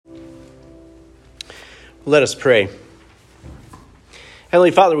Let us pray.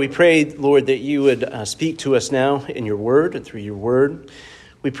 Heavenly Father, we pray, Lord, that you would speak to us now in your word and through your word.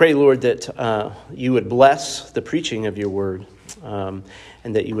 We pray, Lord, that you would bless the preaching of your word and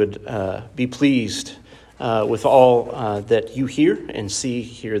that you would be pleased with all that you hear and see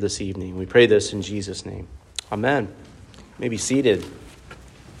here this evening. We pray this in Jesus' name. Amen. You may be seated.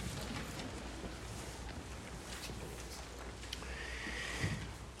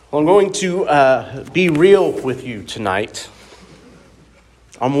 Well, I'm going to be real with you tonight.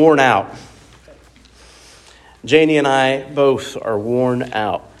 I'm worn out. Janie and I both are worn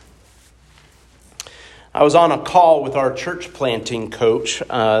out. I was on a call with our church planting coach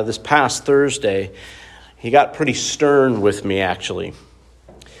this past Thursday. He got pretty stern with me, actually.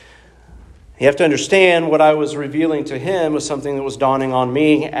 You have to understand what I was revealing to him was something that was dawning on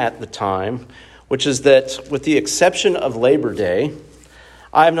me at the time, which is that with the exception of Labor Day,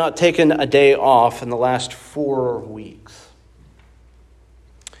 I have not taken a day off in the last 4 weeks.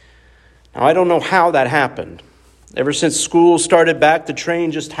 Now, I don't know how that happened. Ever since school started back, the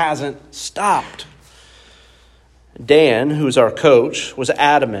train just hasn't stopped. Dan, who's our coach, was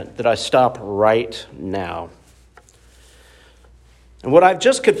adamant that I stop right now. And what I've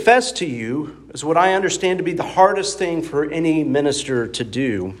just confessed to you is what I understand to be the hardest thing for any minister to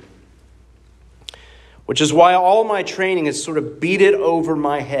do, which is why all my training has sort of beat it over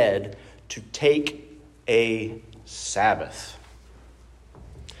my head to take a Sabbath.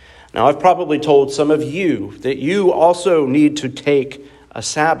 Now, I've probably told some of you that you also need to take a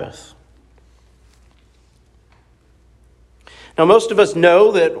Sabbath. Now, most of us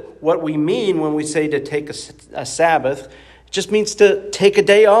know that what we mean when we say to take a Sabbath just means to take a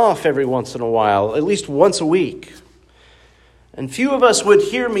day off every once in a while, at least once a week. And few of us would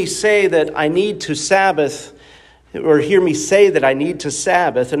hear me say that I need to Sabbath, or hear me say that I need to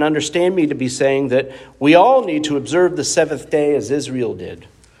Sabbath, and understand me to be saying that we all need to observe the seventh day as Israel did,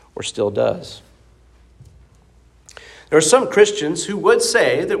 or still does. There are some Christians who would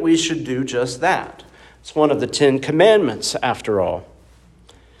say that we should do just that. It's one of the 10 Commandments, after all.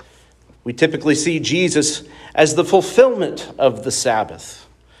 We typically see Jesus as the fulfillment of the Sabbath.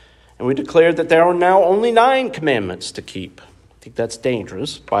 And we declare that there are now only 9 commandments to keep. I think that's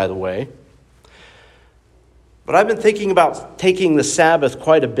dangerous, by the way. But I've been thinking about taking the Sabbath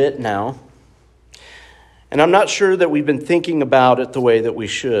quite a bit now. And I'm not sure that we've been thinking about it the way that we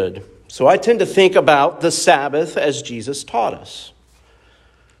should. So I tend to think about the Sabbath as Jesus taught us.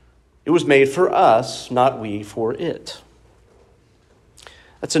 It was made for us, not we for it.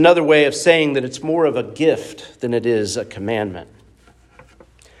 That's another way of saying that it's more of a gift than it is a commandment.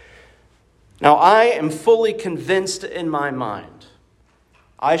 Now, I am fully convinced in my mind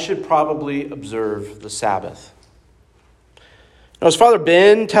I should probably observe the Sabbath. Now, is Father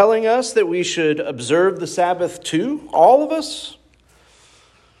Ben telling us that we should observe the Sabbath too, all of us?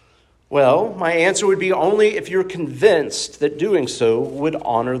 Well, my answer would be only if you're convinced that doing so would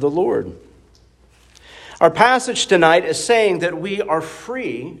honor the Lord. Our passage tonight is saying that we are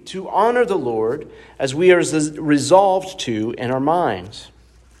free to honor the Lord as we are resolved to in our minds.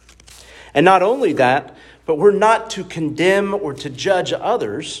 And not only that, but we're not to condemn or to judge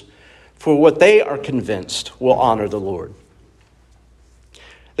others for what they are convinced will honor the Lord.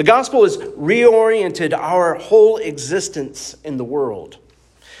 The gospel has reoriented our whole existence in the world,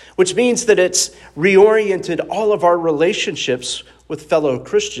 which means that it's reoriented all of our relationships with fellow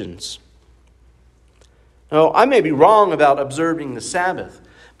Christians. Now, I may be wrong about observing the Sabbath,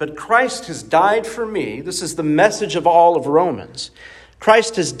 but Christ has died for me. This is the message of all of Romans.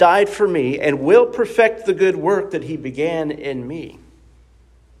 Christ has died for me and will perfect the good work that he began in me.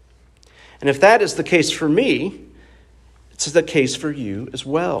 And if that is the case for me, it's the case for you as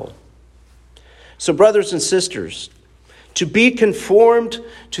well. So, brothers and sisters, to be conformed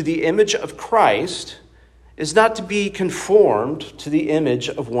to the image of Christ is not to be conformed to the image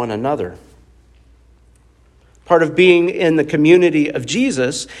of one another. Part of being in the community of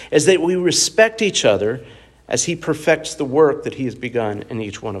Jesus is that we respect each other as he perfects the work that he has begun in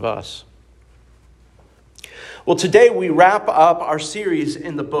each one of us. Well, today we wrap up our series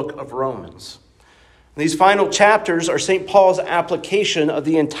in the book of Romans. These final chapters are St. Paul's application of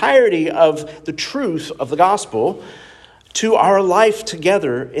the entirety of the truth of the gospel to our life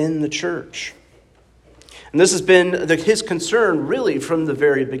together in the church. And this has been his concern really from the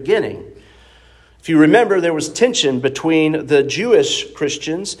very beginning. If you remember, there was tension between the Jewish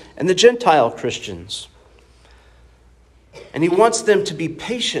Christians and the Gentile Christians. And he wants them to be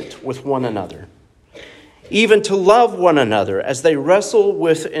patient with one another, even to love one another as they wrestle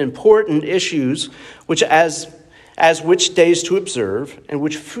with important issues, which as which days to observe and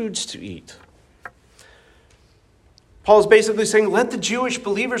which foods to eat. Paul is basically saying, let the Jewish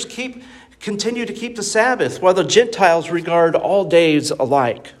believers continue to keep the Sabbath, while the Gentiles regard all days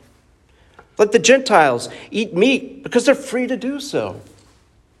alike. Let the Gentiles eat meat because they're free to do so.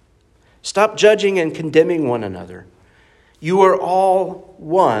 Stop judging and condemning one another. You are all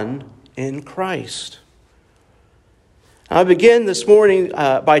one in Christ. I begin this morning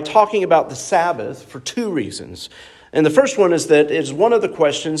by talking about the Sabbath for two reasons. And the first one is that it is one of the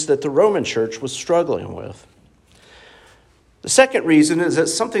questions that the Roman church was struggling with. The second reason is that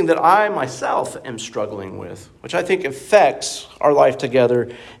something that I myself am struggling with, which I think affects our life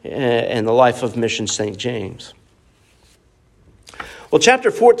together and the life of Mission St. James. Well,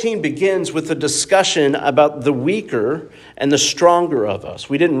 chapter 14 begins with a discussion about the weaker and the stronger of us.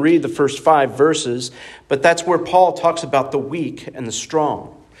 We didn't read the first 5 verses, but that's where Paul talks about the weak and the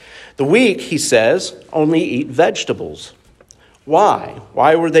strong. The weak, he says, only eat vegetables. Why?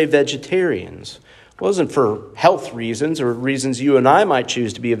 Why were they vegetarians? It wasn't for health reasons or reasons you and I might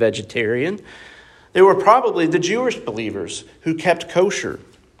choose to be a vegetarian. They were probably the Jewish believers who kept kosher.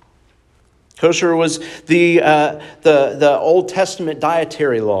 Kosher was the Old Testament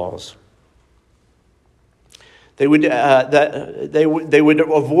dietary laws. They would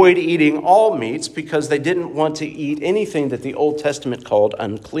avoid eating all meats because they didn't want to eat anything that the Old Testament called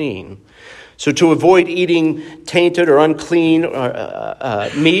unclean. So to avoid eating tainted or unclean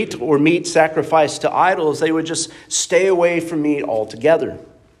meat or meat sacrificed to idols, they would just stay away from meat altogether,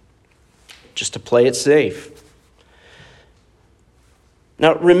 just to play it safe.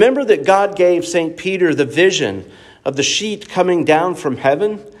 Now, remember that God gave St. Peter the vision of the sheet coming down from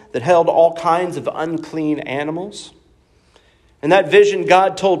heaven that held all kinds of unclean animals. In that vision,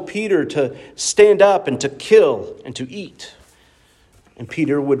 God told Peter to stand up and to kill and to eat. And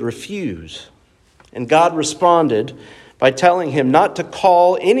Peter would refuse. And God responded by telling him not to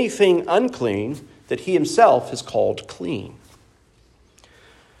call anything unclean that he himself has called clean.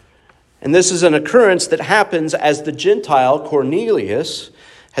 And this is an occurrence that happens as the Gentile Cornelius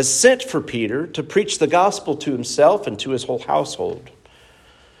has sent for Peter to preach the gospel to himself and to his whole household.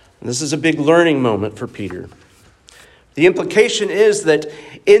 And this is a big learning moment for Peter. The implication is that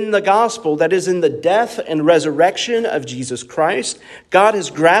in the gospel, that is in the death and resurrection of Jesus Christ, God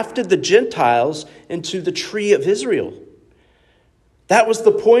has grafted the Gentiles into the tree of Israel. That was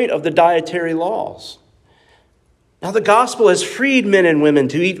the point of the dietary laws. Now the gospel has freed men and women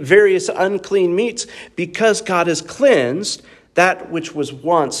to eat various unclean meats because God has cleansed that which was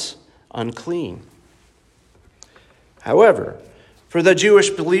once unclean. However, for the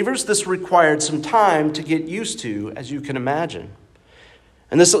Jewish believers, this required some time to get used to, as you can imagine.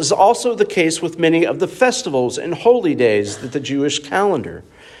 And this is also the case with many of the festivals and holy days that the Jewish calendar.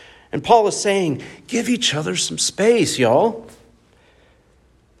 And Paul is saying, give each other some space, y'all.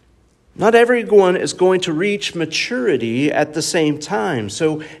 Not everyone is going to reach maturity at the same time,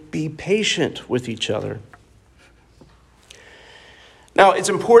 so be patient with each other. Now, it's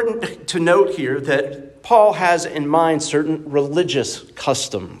important to note here that Paul has in mind certain religious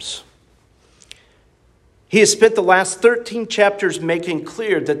customs. He has spent the last 13 chapters making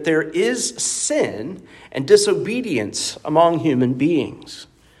clear that there is sin and disobedience among human beings.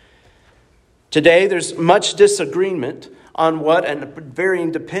 Today, there's much disagreement on what, and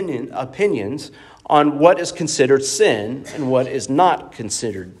varying opinions on what is considered sin and what is not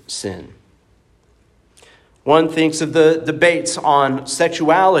considered sin. One thinks of the debates on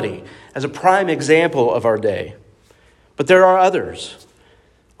sexuality as a prime example of our day. But there are others.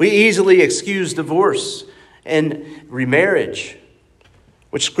 We easily excuse divorce and remarriage,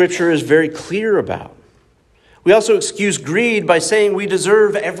 which Scripture is very clear about. We also excuse greed by saying we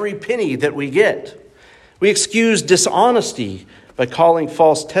deserve every penny that we get. We excuse dishonesty by calling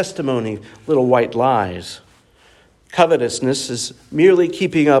false testimony little white lies. Covetousness is merely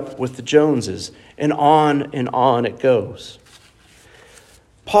keeping up with the Joneses, and on it goes.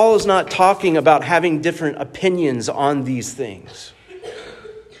 Paul is not talking about having different opinions on these things.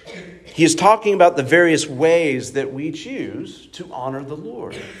 He is talking about the various ways that we choose to honor the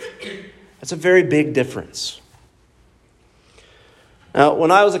Lord. That's a very big difference. Now,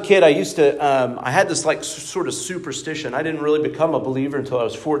 when I was a kid, I had this sort of superstition. I didn't really become a believer until I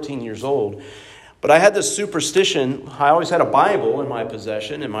was 14 years old. But I had this superstition. I always had a Bible in my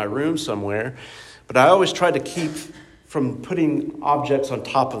possession in my room somewhere. But I always tried to keep from putting objects on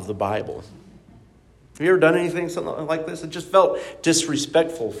top of the Bible. Have you ever done something like this? It just felt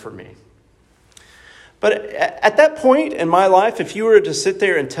disrespectful for me. But at that point in my life, if you were to sit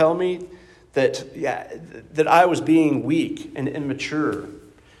there and tell me that I was being weak and immature,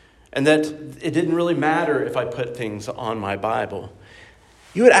 and that it didn't really matter if I put things on my Bible,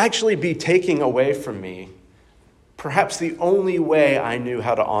 you would actually be taking away from me perhaps the only way I knew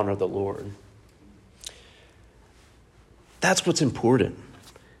how to honor the Lord. That's what's important,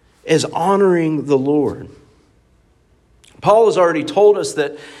 is honoring the Lord. Paul has already told us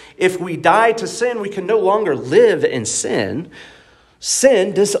that if we die to sin, we can no longer live in sin.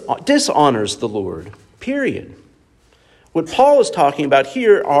 Sin dishonors the Lord, period. What Paul is talking about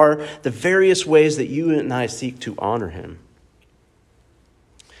here are the various ways that you and I seek to honor him.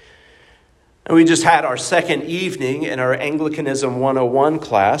 And we just had our second evening in our Anglicanism 101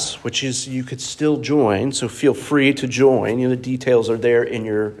 class, which is you could still join, so feel free to join. The details are there in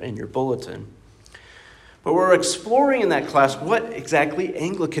your bulletin. But we're exploring in that class what exactly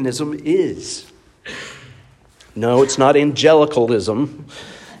Anglicanism is. No, it's not angelicalism.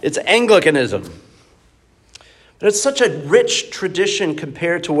 It's Anglicanism. But it's such a rich tradition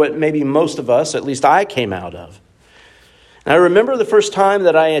compared to what maybe most of us, at least I, came out of. And I remember the first time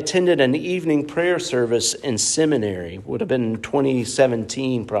that I attended an evening prayer service in seminary. Would have been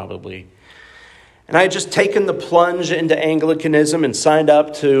 2017 probably. And I had just taken the plunge into Anglicanism and signed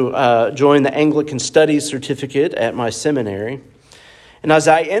up to join the Anglican Studies certificate at my seminary. And as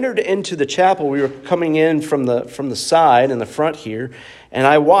I entered into the chapel, we were coming in from the side in the front here, and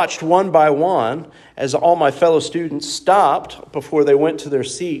I watched one by one as all my fellow students stopped before they went to their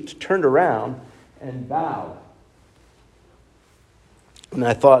seat, turned around, and bowed. And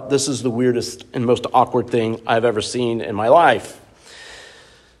I thought, this is the weirdest and most awkward thing I've ever seen in my life.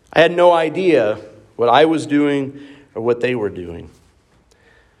 I had no idea what I was doing or what they were doing.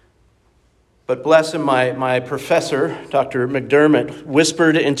 But bless him, my professor, Dr. McDermott,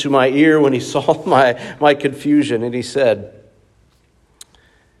 whispered into my ear when he saw my confusion, and he said,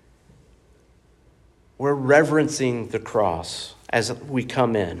 "We're reverencing the cross as we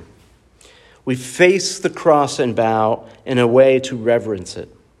come in. We face the cross and bow in a way to reverence it."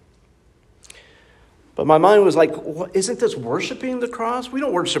 But my mind was like, isn't this worshiping the cross? We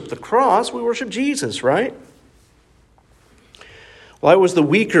don't worship the cross, we worship Jesus, right? Well, I was the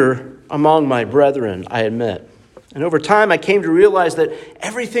weaker among my brethren, I admit. And over time, I came to realize that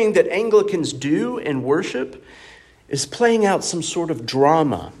everything that Anglicans do in worship is playing out some sort of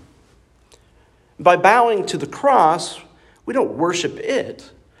drama. By bowing to the cross, we don't worship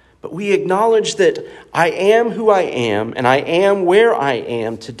it, but we acknowledge that I am who I am, and I am where I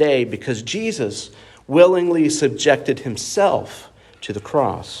am today because Jesus willingly subjected himself to the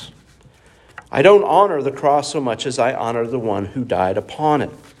cross. I don't honor the cross so much as I honor the one who died upon it.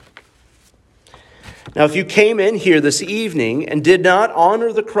 Now, if you came in here this evening and did not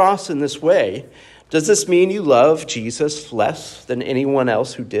honor the cross in this way, does this mean you love Jesus less than anyone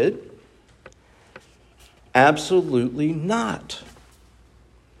else who did? Absolutely not.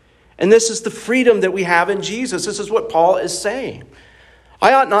 And this is the freedom that we have in Jesus. This is what Paul is saying.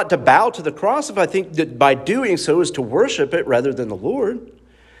 I ought not to bow to the cross if I think that by doing so is to worship it rather than the Lord.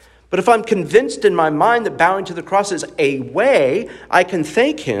 But if I'm convinced in my mind that bowing to the cross is a way I can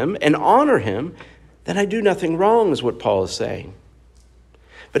thank him and honor him, then I do nothing wrong, is what Paul is saying.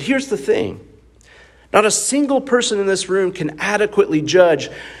 But here's the thing. Not a single person in this room can adequately judge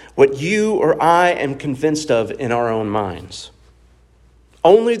what you or I am convinced of in our own minds.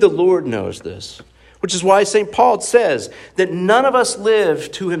 Only the Lord knows this, which is why St. Paul says that none of us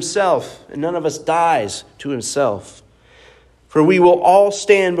live to himself and none of us dies to himself. For we will all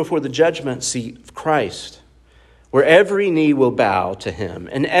stand before the judgment seat of Christ, where every knee will bow to him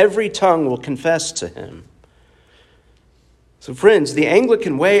and every tongue will confess to him. So friends, the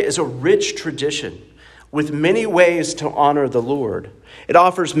Anglican way is a rich tradition with many ways to honor the Lord. It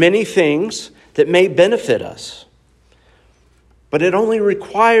offers many things that may benefit us, but it only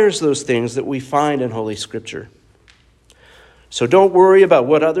requires those things that we find in Holy Scripture. So don't worry about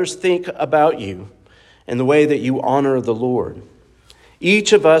what others think about you and the way that you honor the Lord.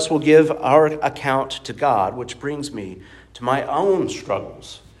 Each of us will give our account to God, which brings me to my own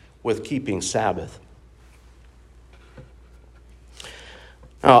struggles with keeping Sabbath.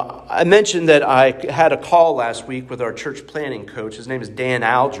 Now, I mentioned that I had a call last week with our church planning coach. His name is Dan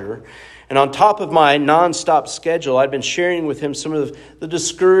Alger. And on top of my nonstop schedule, I've been sharing with him some of the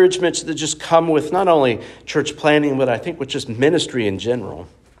discouragements that just come with not only church planning, but I think with just ministry in general.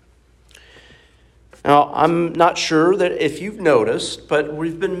 Now, I'm not sure that if you've noticed, but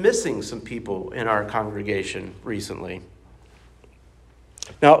we've been missing some people in our congregation recently.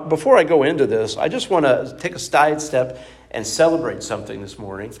 Now, before I go into this, I just want to take a side step and celebrate something this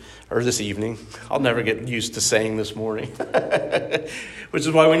morning, or this evening. I'll never get used to saying this morning, which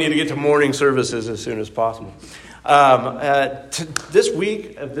is why we need to get to morning services as soon as possible. This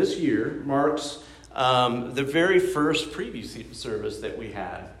week of this year marks the very first preview service that we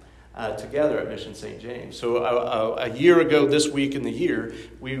had together at Mission St. James. So a year ago this week in the year,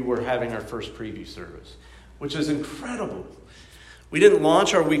 we were having our first preview service, which is incredible. We didn't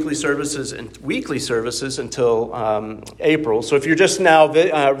launch our weekly services until April. So if you're just now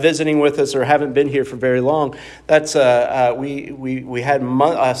visiting with us or haven't been here for very long, that's we had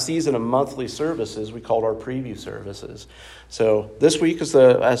a season of monthly services. We called our preview services. So this week is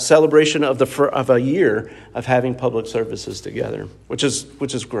a celebration of a year of having public services together, which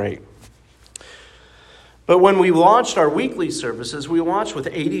is great. But when we launched our weekly services, we launched with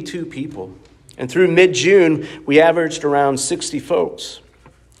 82 people. And through mid-June, we averaged around 60 folks.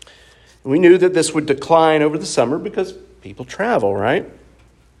 We knew that this would decline over the summer because people travel, right?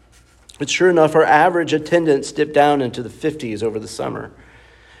 But sure enough, our average attendance dipped down into the 50s over the summer.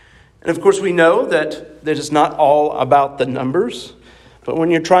 And of course, we know that it's not all about the numbers. But when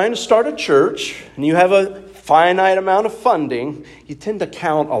you're trying to start a church and you have a finite amount of funding, you tend to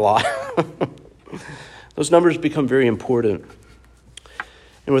count a lot. Those numbers become very important.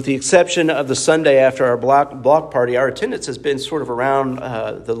 And with the exception of the Sunday after our block party, our attendance has been sort of around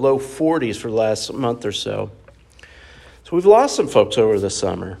the low 40s for the last month or so. So we've lost some folks over the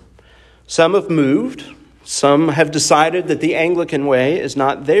summer. Some have moved. Some have decided that the Anglican way is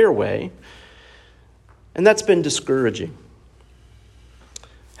not their way. And that's been discouraging.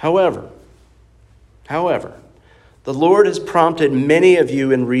 However, the Lord has prompted many of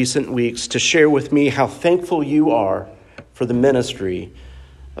you in recent weeks to share with me how thankful you are for the ministry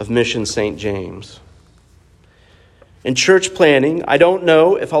of Mission St. James. In church planning, I don't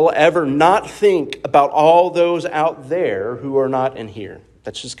know if I'll ever not think about all those out there who are not in here.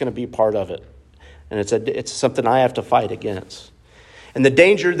 That's just going to be part of it. And it's something I have to fight against. And the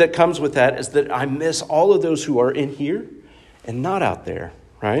danger that comes with that is that I miss all of those who are in here and not out there,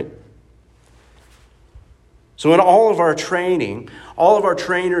 right? So in all of our training, all of our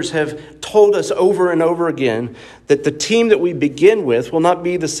trainers have told us over and over again that the team that we begin with will not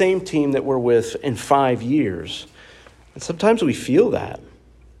be the same team that we're with in 5 years. And sometimes we feel that.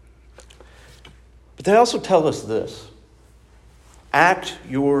 But they also tell us this: act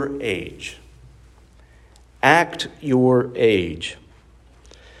your age. Act your age.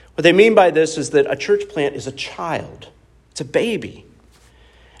 What they mean by this is that a church plant is a child. It's a baby.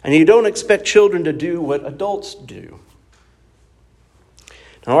 And you don't expect children to do what adults do.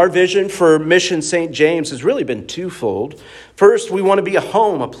 Now, our vision for Mission St. James has really been twofold. First, we want to be a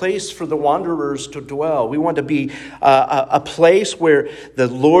home, a place for the wanderers to dwell. We want to be a place where the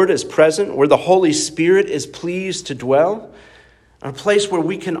Lord is present, where the Holy Spirit is pleased to dwell, a place where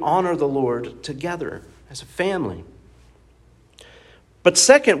we can honor the Lord together as a family. But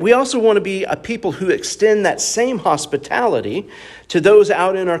second, we also want to be a people who extend that same hospitality to those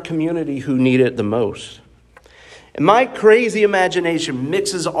out in our community who need it the most. And my crazy imagination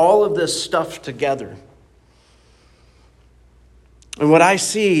mixes all of this stuff together. And what I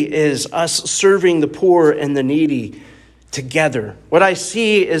see is us serving the poor and the needy together. What I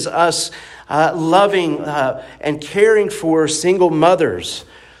see is us loving and caring for single mothers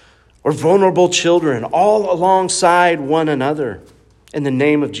or vulnerable children all alongside one another. In the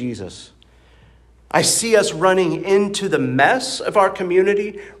name of Jesus. I see us running into the mess of our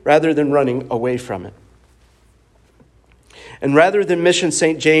community rather than running away from it. And rather than Mission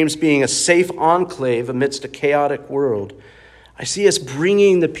St. James being a safe enclave amidst a chaotic world, I see us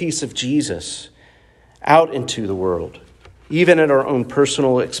bringing the peace of Jesus out into the world, even at our own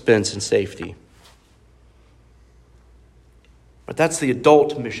personal expense and safety. But that's the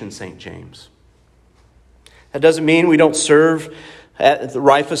adult Mission St. James. That doesn't mean we don't serve at the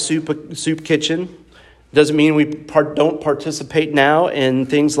Rifa Soup Kitchen. It doesn't mean we don't participate now in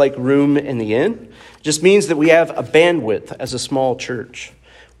things like Room in the Inn. It just means that we have a bandwidth as a small church.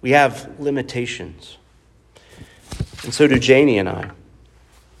 We have limitations. And so do Janie and I.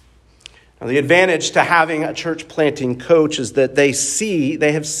 Now, the advantage to having a church planting coach is that they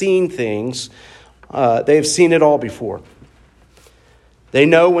have seen things. They have seen it all before. They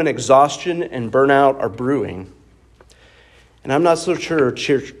know when exhaustion and burnout are brewing. And I'm not so sure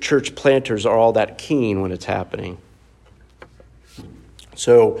church planters are all that keen when it's happening.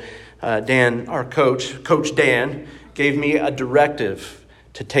 So Dan, our Coach Dan, gave me a directive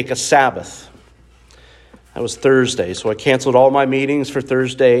to take a Sabbath. That was Thursday, so I canceled all my meetings for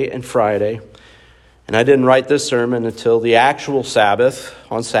Thursday and Friday. And I didn't write this sermon until the actual Sabbath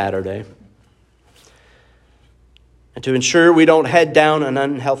on Saturday. And to ensure we don't head down an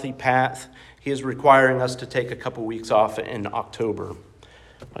unhealthy path, he is requiring us to take a couple weeks off in October,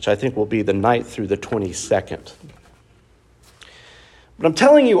 which I think will be the 9th through the 22nd. But I'm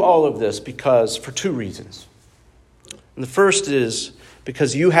telling you all of this for two reasons. And the first is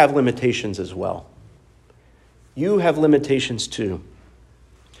because you have limitations as well. You have limitations too.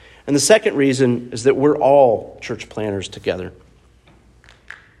 And the second reason is that we're all church planners together.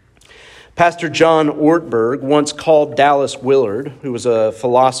 Pastor John Ortberg once called Dallas Willard, who was a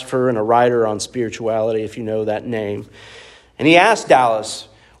philosopher and a writer on spirituality, if you know that name. And he asked Dallas,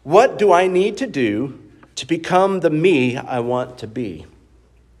 "What do I need to do to become the me I want to be?"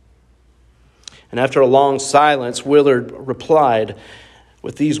 And after a long silence, Willard replied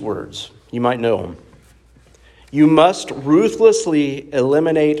with these words. You might know them. "You must ruthlessly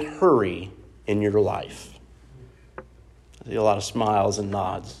eliminate hurry in your life." I see a lot of smiles and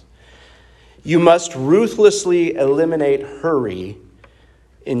nods. You must ruthlessly eliminate hurry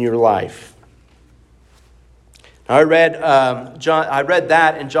in your life. Now, I read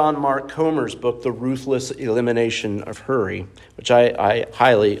that in John Mark Comer's book, The Ruthless Elimination of Hurry, which I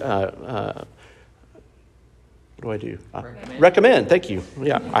highly recommend. Thank you.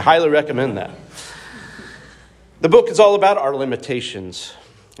 Yeah, I highly recommend that. The book is all about our limitations,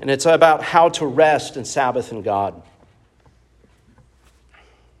 and it's about how to rest and Sabbath in God.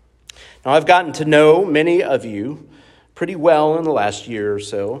 Now, I've gotten to know many of you pretty well in the last year or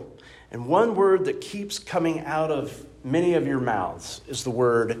so, and one word that keeps coming out of many of your mouths is the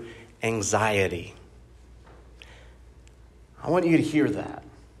word anxiety. I want you to hear that,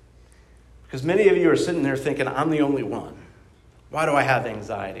 because many of you are sitting there thinking, I'm the only one. Why do I have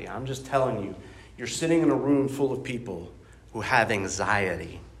anxiety? I'm just telling you, you're sitting in a room full of people who have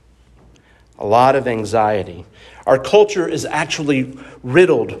anxiety. A lot of anxiety. Our culture is actually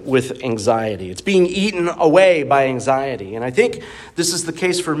riddled with anxiety. It's being eaten away by anxiety. And I think this is the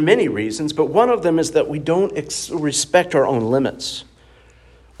case for many reasons, but one of them is that we don't respect our own limits.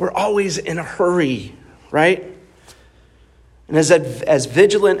 We're always in a hurry, right? And as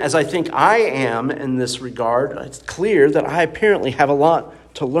vigilant as I think I am in this regard, it's clear that I apparently have a lot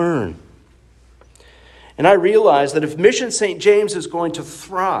to learn. And I realize that if Mission St. James is going to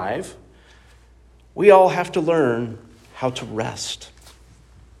thrive, we all have to learn how to rest.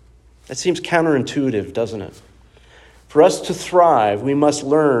 That seems counterintuitive, doesn't it? For us to thrive, we must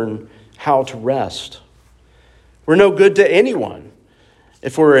learn how to rest. We're no good to anyone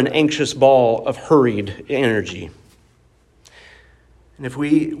if we're an anxious ball of hurried energy. And if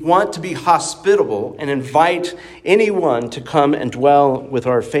we want to be hospitable and invite anyone to come and dwell with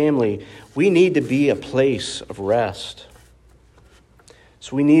our family, we need to be a place of rest.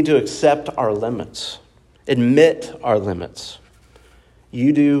 So we need to accept our limits, admit our limits.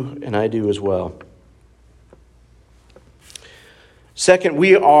 You do, and I do as well. Second,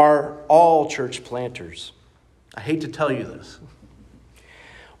 we are all church planters. I hate to tell you this.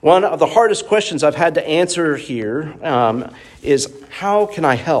 One of the hardest questions I've had to answer here is, how can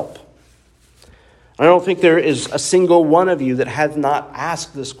I help? I don't think there is a single one of you that has not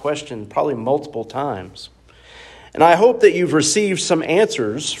asked this question probably multiple times. And I hope that you've received some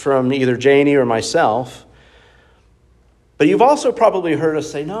answers from either Janie or myself. But you've also probably heard us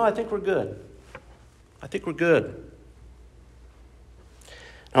say, no, I think we're good. I think we're good.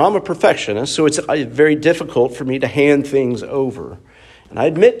 Now, I'm a perfectionist, so it's very difficult for me to hand things over. And I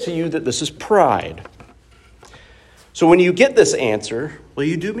admit to you that this is pride. So when you get this answer, will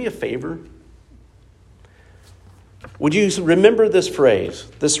you do me a favor? Would you remember this phrase,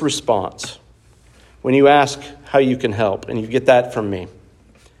 this response, when you ask how you can help, and you get that from me?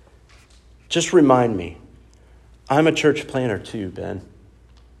 Just remind me, I'm a church planner too, Ben.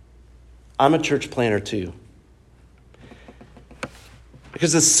 I'm a church planner too.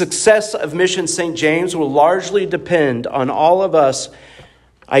 Because the success of Mission St. James will largely depend on all of us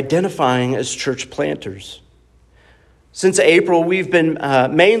identifying as church planters. Since April, we've been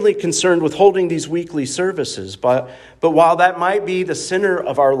mainly concerned with holding these weekly services. But while that might be the center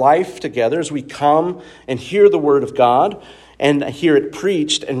of our life together as we come and hear the Word of God and hear it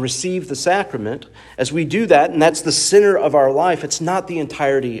preached and receive the sacrament, as we do that, and that's the center of our life, it's not the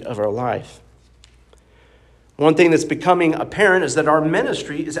entirety of our life. One thing that's becoming apparent is that our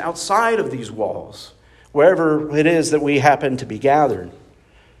ministry is outside of these walls, wherever it is that we happen to be gathered.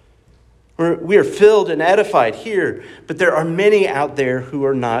 We are filled and edified here, but there are many out there who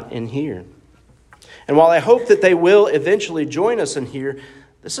are not in here. And while I hope that they will eventually join us in here,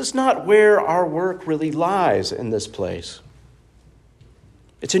 this is not where our work really lies in this place.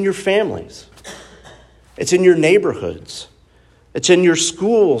 It's in your families. It's in your neighborhoods. It's in your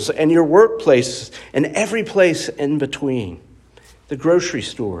schools and your workplaces and every place in between. The grocery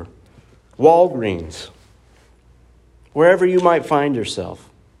store, Walgreens, wherever you might find yourself.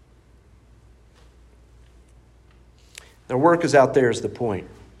 Their work is out there is the point.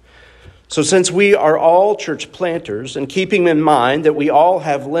 So since we are all church planters, and keeping in mind that we all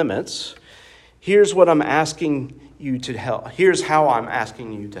have limits, here's what I'm asking you to help. Here's how I'm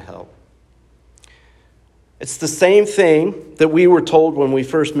asking you to help. It's the same thing that we were told when we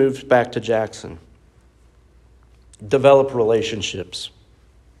first moved back to Jackson. Develop relationships.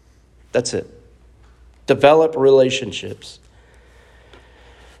 That's it. Develop relationships.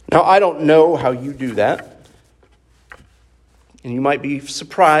 Now, I don't know how you do that. And you might be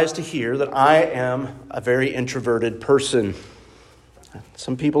surprised to hear that I am a very introverted person.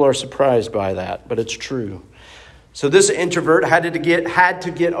 Some people are surprised by that, but it's true. So this introvert had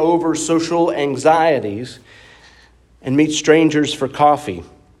to get over social anxieties and meet strangers for coffee,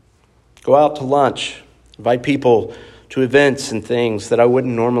 go out to lunch, invite people to events and things that I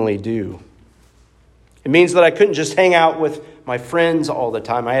wouldn't normally do. It means that I couldn't just hang out with my friends all the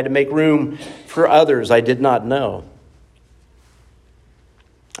time. I had to make room for others I did not know.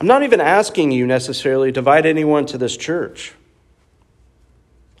 I'm not even asking you necessarily to invite anyone to this church.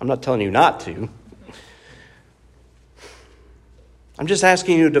 I'm not telling you not to. I'm just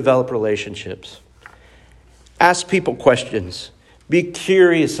asking you to develop relationships. Ask people questions. Be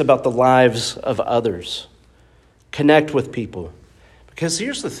curious about the lives of others. Connect with people. Because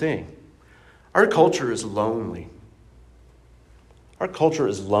here's the thing. Our culture is lonely. Our culture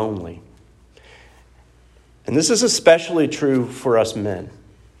is lonely. And this is especially true for us men.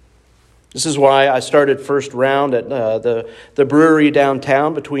 This is why I started First Round at the brewery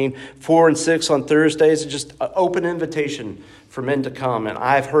downtown between 4 and 6 on Thursdays. It's just an open invitation for men to come. And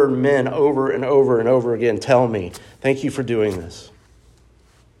I've heard men over and over and over again tell me, thank you for doing this.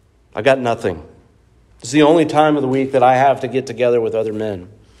 I got nothing. It's the only time of the week that I have to get together with other men.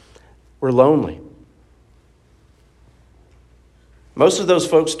 We're lonely. Most of those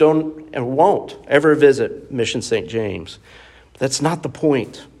folks don't and won't ever visit Mission St. James. But that's not the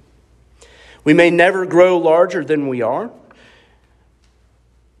point. We may never grow larger than we are.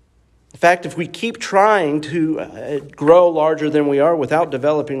 In fact, if we keep trying to grow larger than we are without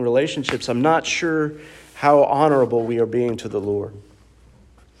developing relationships, I'm not sure how honorable we are being to the Lord.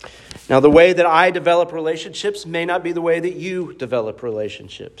 Now, the way that I develop relationships may not be the way that you develop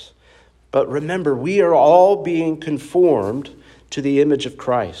relationships. But remember, we are all being conformed to the image of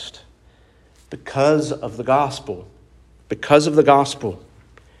Christ because of the gospel. Because of the gospel.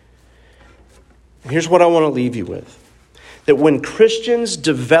 Here's what I want to leave you with. That when Christians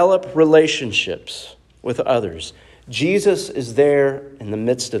develop relationships with others, Jesus is there in the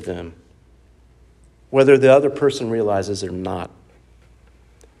midst of them, whether the other person realizes it or not.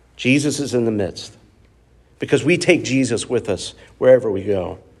 Jesus is in the midst because we take Jesus with us wherever we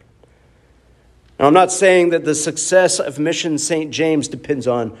go. Now, I'm not saying that the success of Mission St. James depends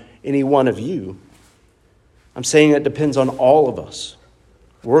on any one of you. I'm saying it depends on all of us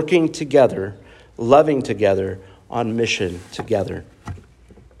working together, loving together, on mission together.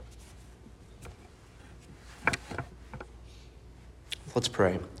 Let's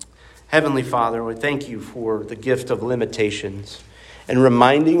pray. Heavenly Father, we thank you for the gift of limitations and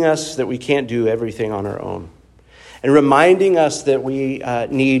reminding us that we can't do everything on our own. And reminding us that we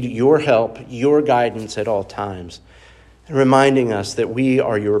need your help, your guidance at all times. And reminding us that we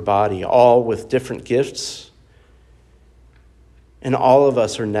are your body, all with different gifts. And all of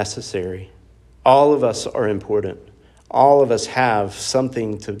us are necessary. All of us are important. All of us have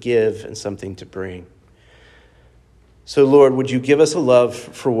something to give and something to bring. So, Lord, would you give us a love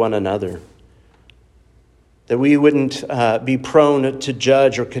for one another? That we wouldn't be prone to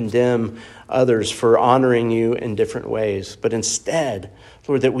judge or condemn others for honoring you in different ways. But instead,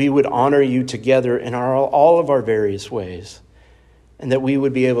 Lord, that we would honor you together in all of our various ways. And that we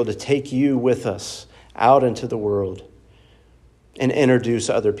would be able to take you with us out into the world and introduce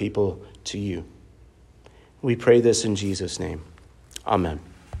other people to you. We pray this in Jesus' name. Amen.